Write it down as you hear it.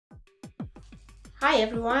Hi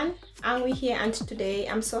everyone, Angwi here, and today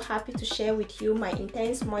I'm so happy to share with you my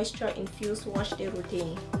intense moisture infused wash day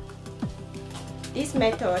routine. This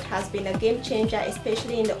method has been a game changer,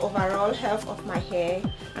 especially in the overall health of my hair,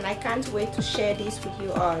 and I can't wait to share this with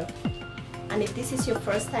you all. And if this is your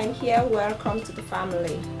first time here, welcome to the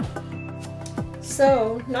family.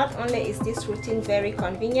 So not only is this routine very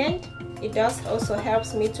convenient, it does also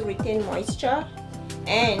helps me to retain moisture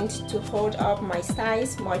and to hold up my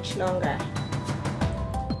styles much longer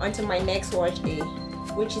until my next wash day,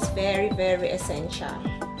 which is very essential.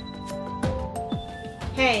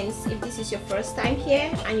 Hence, if this is your first time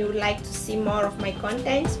here and you would like to see more of my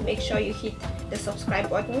content, make sure you hit the subscribe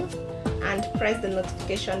button and press the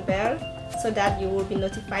notification bell so that you will be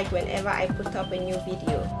notified whenever I put up a new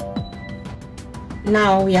video.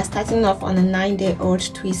 Now we are starting off on a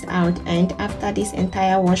 9-day-old twist out, and after this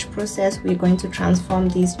entire wash process, we're going to transform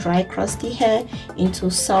this dry crusty hair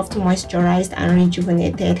into soft, moisturized and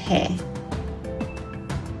rejuvenated hair.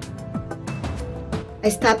 I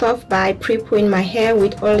start off by pre-pooing my hair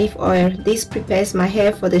with olive oil. This prepares my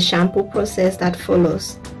hair for the shampoo process that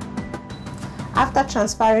follows. After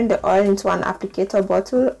transferring the oil into an applicator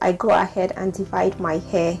bottle, I go ahead and divide my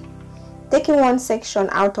hair, taking one section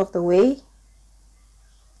out of the way.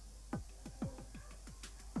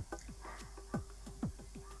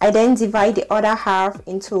 I then divide the other half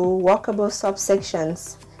into workable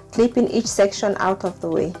subsections, clipping each section out of the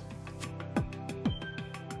way.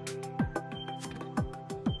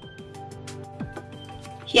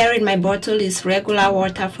 Here in my bottle is regular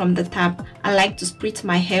water from the tap. I like to spritz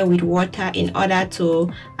my hair with water in order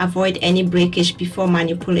to avoid any breakage before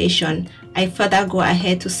manipulation. I further go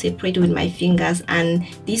ahead to separate with my fingers, and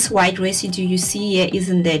this white residue you see here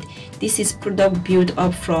isn't it? This is product built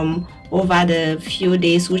up from over the few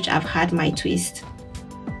days which I've had my twist.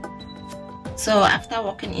 So after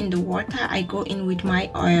working in the water, I go in with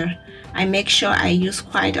my oil. I make sure I use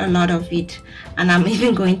quite a lot of it, and I'm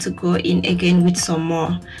even going to go in again with some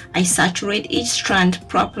more. I saturate each strand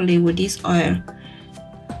properly with this oil,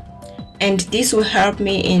 and this will help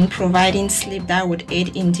me in providing slip that would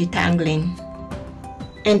aid in detangling.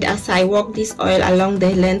 And as I work this oil along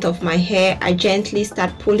the length of my hair, I gently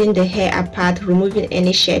start pulling the hair apart, removing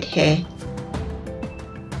any shed hair.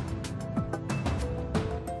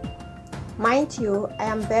 Mind you, I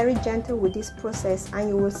am very gentle with this process, and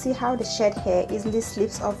you will see how the shed hair easily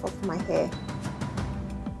slips off of my hair.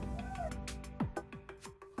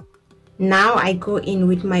 Now I go in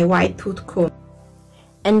with my white tooth comb.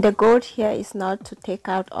 And the goal here is not to take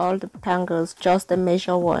out all the tangles, just the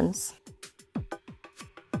major ones.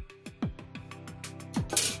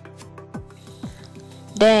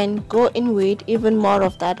 Then go in with even more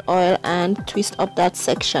of that oil and twist up that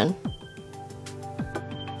section.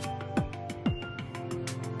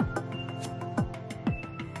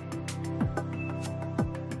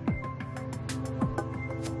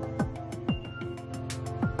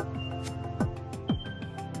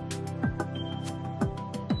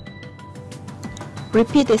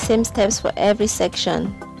 Repeat the same steps for every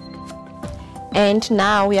section. And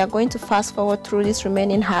now we are going to fast forward through this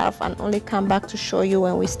remaining half and only come back to show you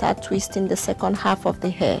when we start twisting the second half of the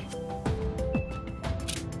hair.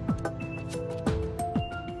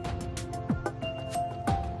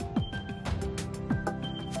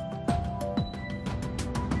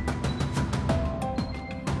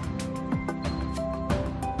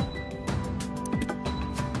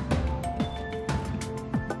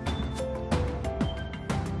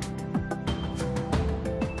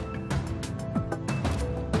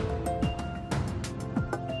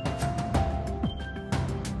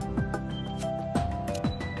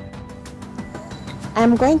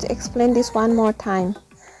 I'm going to explain this one more time.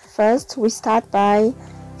 First, we start by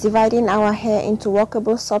dividing our hair into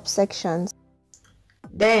workable subsections.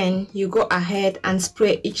 Then you go ahead and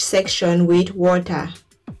spray each section with water.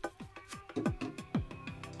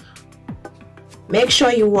 Make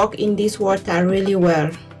sure you work in this water really well.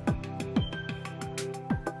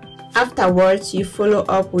 Afterwards, you follow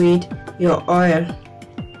up with your oil.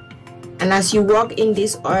 And as you work in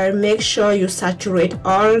this oil, make sure you saturate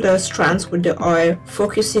all the strands with the oil,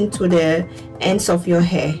 focusing to the ends of your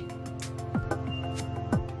hair.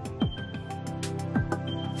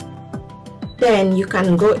 Then you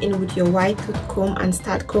can go in with your white tooth comb and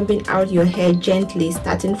start combing out your hair gently,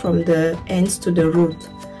 starting from the ends to the root.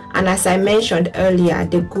 And as I mentioned earlier,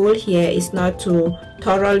 the goal here is not to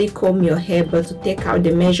thoroughly comb your hair, but to take out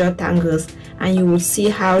the major tangles, and you will see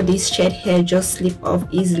how this shed hair just slip off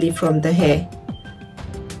easily from the hair.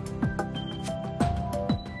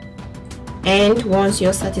 And once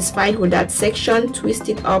you're satisfied with that section, twist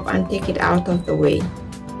it up and take it out of the way.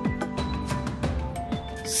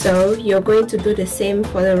 So you're going to do the same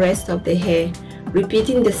for the rest of the hair,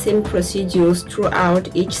 repeating the same procedures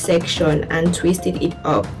throughout each section and twisting it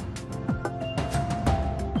up.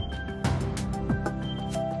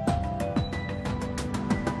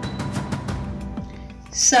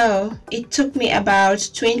 So it took me about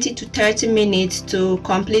 20 to 30 minutes to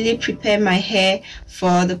completely prepare my hair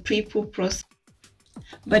for the pre-poo process.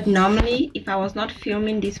 But normally, if I was not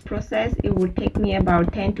filming this process, it would take me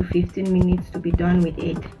about 10 to 15 minutes to be done with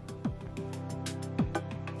it.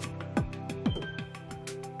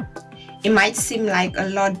 It might seem like a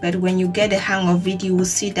lot, but when you get the hang of it, you will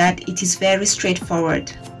see that it is very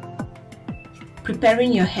straightforward.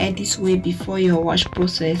 Preparing your hair this way before your wash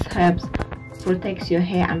process helps protects your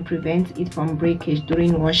hair and prevents it from breakage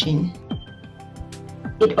during washing.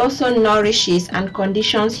 It also nourishes and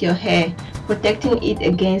conditions your hair, protecting it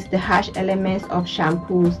against the harsh elements of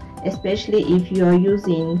shampoos, especially if you are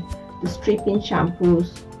using the stripping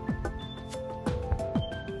shampoos.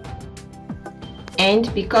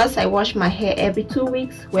 And because I wash my hair every 2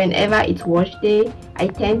 weeks, whenever it's wash day, I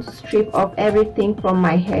tend to strip off everything from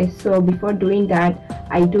my hair. So before doing that,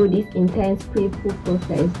 I do this intense pre-poo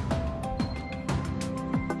process.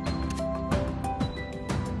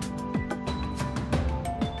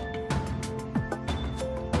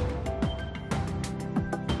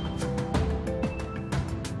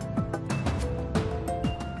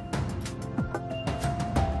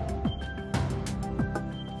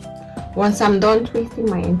 Once I'm done twisting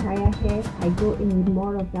my entire hair, I go in with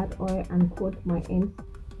more of that oil and coat my ends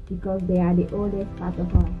because they are the oldest part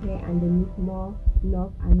of our hair and they need more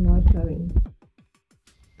love and nurturing.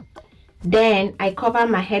 Then I cover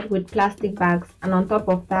my head with plastic bags, and on top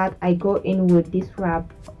of that I go in with this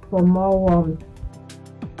wrap for more warmth.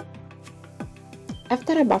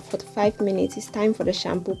 After about 45 minutes, it's time for the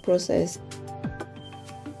shampoo process.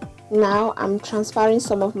 Now I'm transferring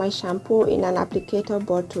some of my shampoo in an applicator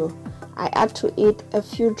bottle. I add to it a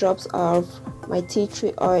few drops of my tea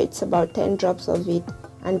tree oil, it's about 10 drops of it,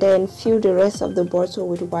 and then fill the rest of the bottle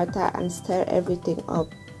with water and stir everything up.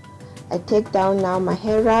 I take down now my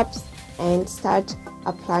hair wraps and start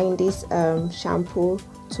applying this shampoo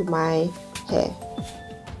to my hair.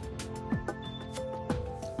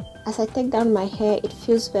 As I take down my hair, it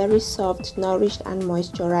feels very soft, nourished and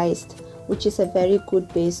moisturized, which is a very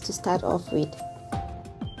good base to start off with.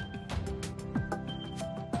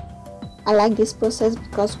 I like this process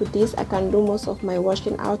because with this I can do most of my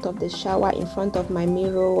washing out of the shower in front of my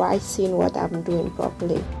mirror while seeing what I'm doing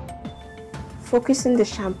properly. Focusing the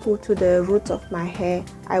shampoo to the roots of my hair,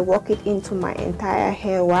 I work it into my entire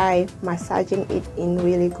hair while massaging it in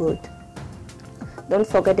really good. Don't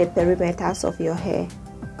forget the perimeters of your hair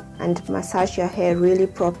and massage your hair really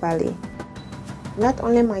properly. Not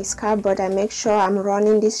only my scalp, but I make sure I'm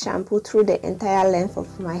running this shampoo through the entire length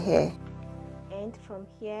of my hair. And from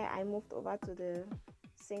here I moved over to the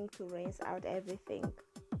sink to rinse out everything.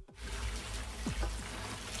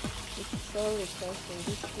 It's so refreshing.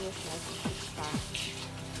 This feels like a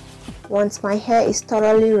spa. Once my hair is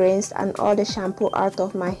thoroughly rinsed and all the shampoo out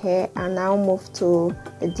of my hair, I now move to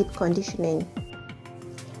the deep conditioning.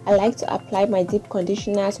 I like to apply my deep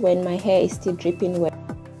conditioners when my hair is still dripping wet.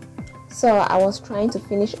 So I was trying to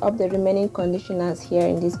finish up the remaining conditioners here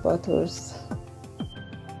in these bottles.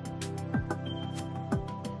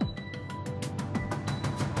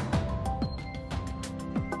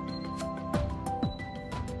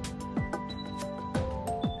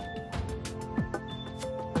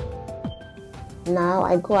 Now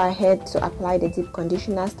I go ahead to apply the deep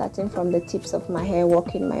conditioner, starting from the tips of my hair,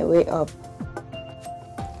 working my way up.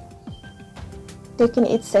 Taking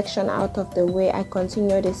each section out of the way, I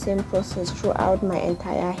continue the same process throughout my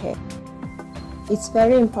entire hair. It's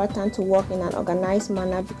very important to work in an organized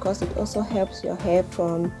manner because it also helps your hair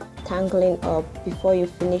from tangling up before you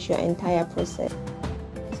finish your entire process.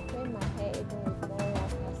 I spray my hair even with more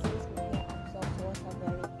water since my hair absorbs water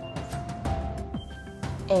very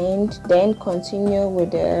fast. And then continue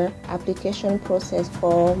with the application process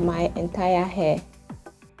for my entire hair.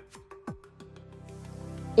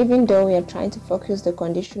 Even though we are trying to focus the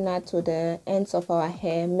conditioner to the ends of our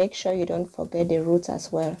hair, make sure you don't forget the roots as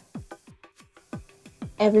well.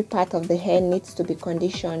 Every part of the hair needs to be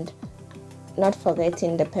conditioned, not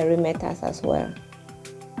forgetting the perimeters as well.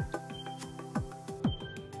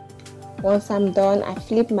 Once I'm done, I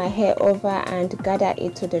flip my hair over and gather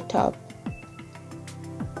it to the top.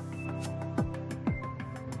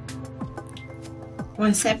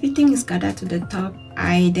 Once everything is gathered to the top,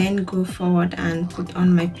 I then go forward and put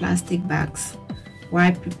on my plastic bags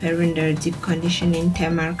while preparing the deep conditioning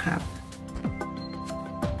thermal cap.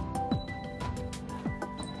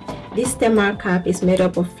 This thermal cap is made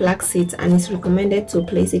up of flax seeds and is recommended to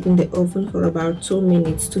place it in the oven for about 2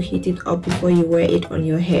 minutes to heat it up before you wear it on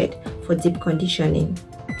your head for deep conditioning.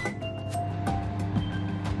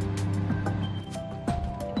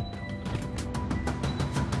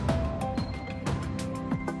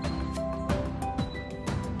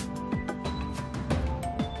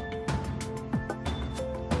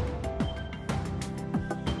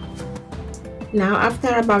 Now after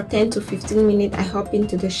about 10 to 15 minutes, I hop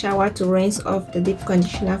into the shower to rinse off the deep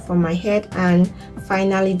conditioner from my head and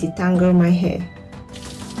finally detangle my hair.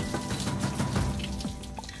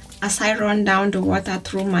 As I run down the water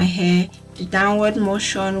through my hair, the downward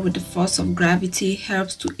motion with the force of gravity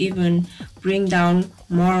helps to even bring down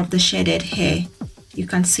more of the shaded hair. You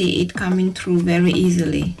can see it coming through very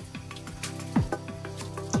easily.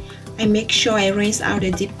 I make sure I rinse out the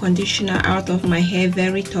deep conditioner out of my hair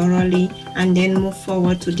very thoroughly and then move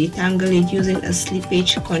forward to detangle it using a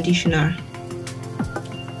slippage conditioner.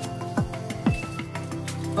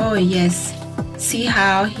 Oh yes, see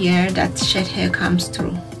how here that shed hair comes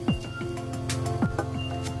through.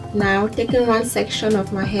 Now taking one section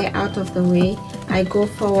of my hair out of the way, I go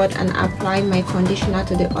forward and apply my conditioner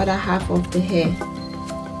to the other half of the hair.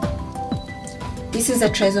 This is a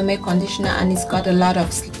Tresemme conditioner and it's got a lot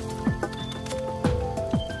of slip.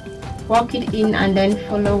 Work it in and then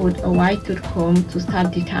follow with a wide tooth comb to start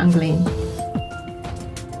detangling.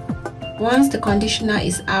 Once the conditioner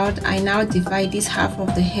is out, I now divide this half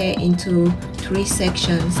of the hair into 3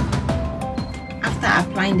 sections. After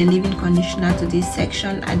applying the leave-in conditioner to this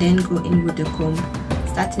section, I then go in with the comb,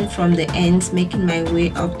 starting from the ends, making my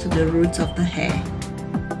way up to the roots of the hair.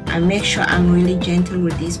 I make sure I'm really gentle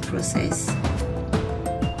with this process.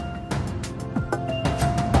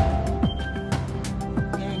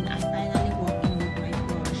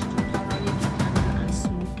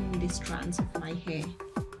 Of my hair.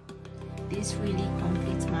 This really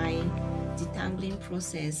completes my detangling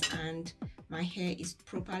process and my hair is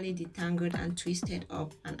properly detangled and twisted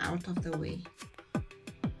up and out of the way.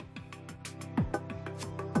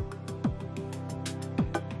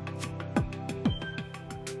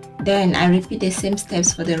 Then I repeat the same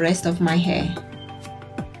steps for the rest of my hair.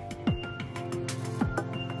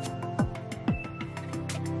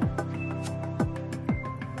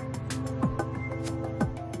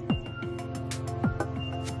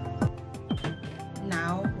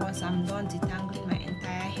 Once I'm done detangling my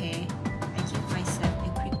entire hair, I give myself a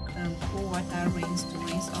quick cool water rinse to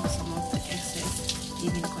rinse off some of the excess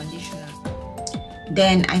leave-in conditioner.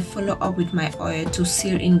 Then I follow up with my oil to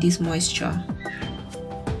seal in this moisture.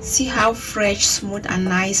 See how fresh, smooth and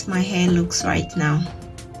nice my hair looks right now.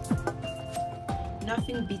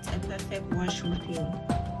 Nothing beats a perfect wash routine.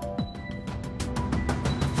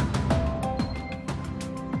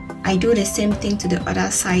 I do the same thing to the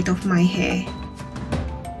other side of my hair.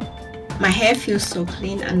 My hair feels so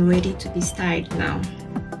clean and ready to be styled now.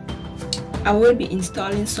 I will be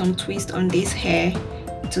installing some twist on this hair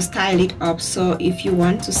to style it up, so if you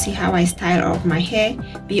want to see how I style up my hair,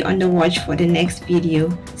 be on the watch for the next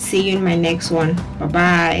video. See you in my next one. Bye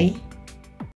bye.